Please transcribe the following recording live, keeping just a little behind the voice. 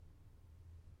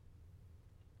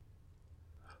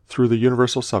Through the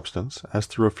universal substance, as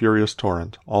through a furious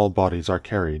torrent, all bodies are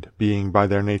carried, being by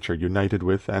their nature united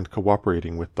with and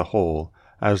cooperating with the whole,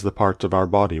 as the parts of our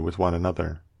body with one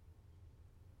another.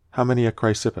 How many a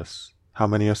Chrysippus, how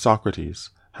many a Socrates,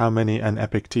 how many an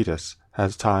Epictetus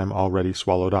has time already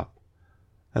swallowed up?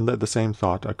 And let the same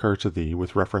thought occur to thee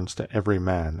with reference to every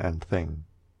man and thing.